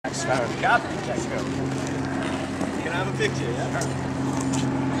Captain Jack Sparrow. You can have a picture, yeah?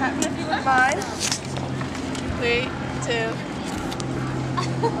 Captain, if you wouldn't mind. 3, 2.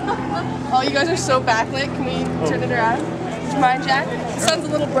 Oh, you guys are so backlit. Can we turn it around? Do you mind, Jack? The sun's a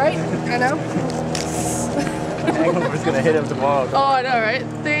little bright. I know. Hangover's gonna hit him tomorrow. Oh, I know, right?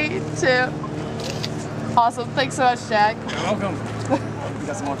 3, 2. Awesome. Thanks so much, Jack. You're welcome. You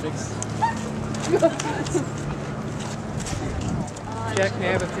got some more pics? Jack, may I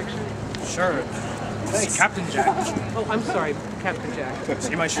have a picture? Sure. Thanks. Captain Jack. Oh, I'm sorry, Captain Jack.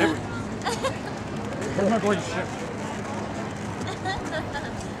 See my ship? Where's my bloody ship?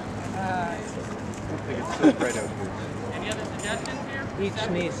 I think it's so bright out here. Any other suggestions here? Each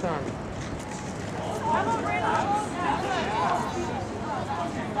me some.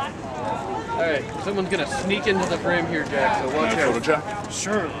 Alright, someone's gonna sneak into the frame here, Jack, so watch out. Photo Jack?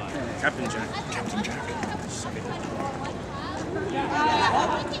 Sure. Captain Jack. Captain Jack.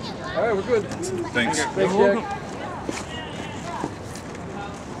 Alright, we're good. Thanks. Thanks, Jack. Welcome.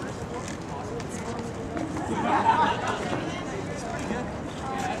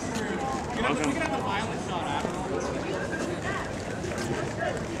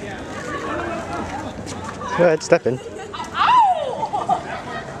 Go ahead, step in.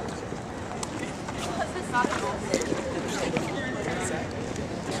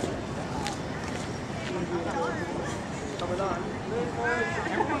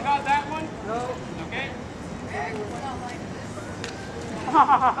 Everyone got that one? No. Okay.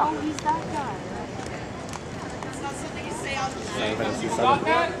 Oh, he's that guy. That's not something you say out the Got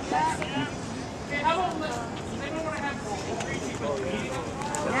that? Okay, how about does anyone want to have three people?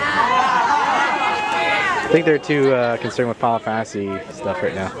 I think they're too concerned with Final Fantasy stuff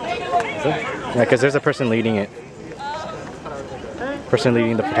right now. Yeah, because there's a person leading it. Person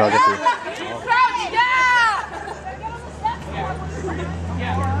leading the photography.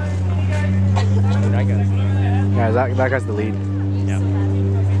 Yeah, that guy's the lead. Yeah.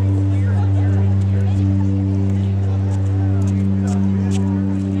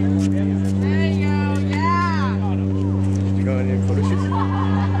 Did you go on any photo shoots?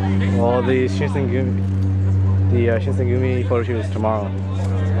 Well, the Shinsengumi photo shoot is tomorrow.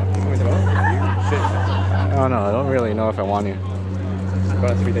 Oh no, I don't really know if I want to.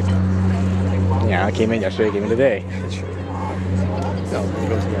 Yeah, I came in yesterday, came in today. No, you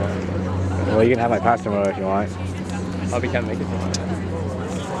go tomorrow. Well, you can have my pass tomorrow if you want. Probably can't make it tomorrow.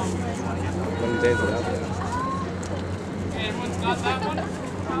 One day is enough. Everyone's got that one?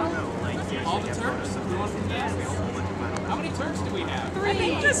 All the Turks? How many Turks do we have? 3. I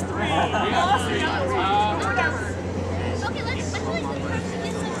think just 3. We have 3. Okay, let's get some.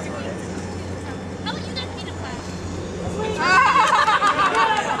 How about you guys meet a class?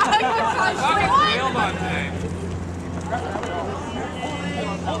 Nailed on today.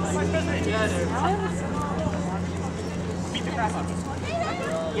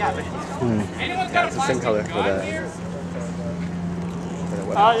 Anyone's got a It's the same plastic color gun for the here?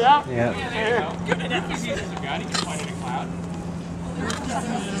 weather. Oh, yeah? Yeah. There you go. He's using a gun, he can point at a cloud.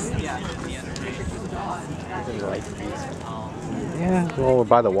 Yeah, well, we're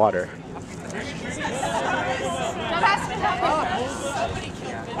by the water.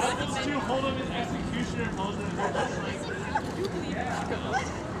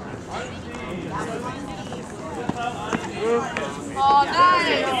 Oh,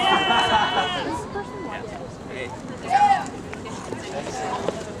 nice!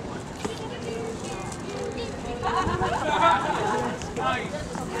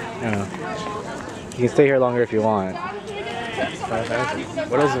 Yeah. You can stay here longer if you want.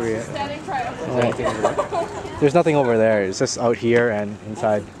 What else are we at? There's nothing over there. It's just out here and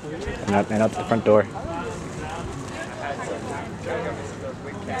inside, and out the front door.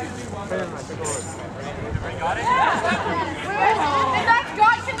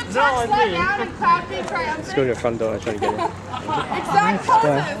 Let's go to the front door and try to get in. Exact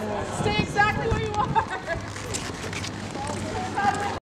poses!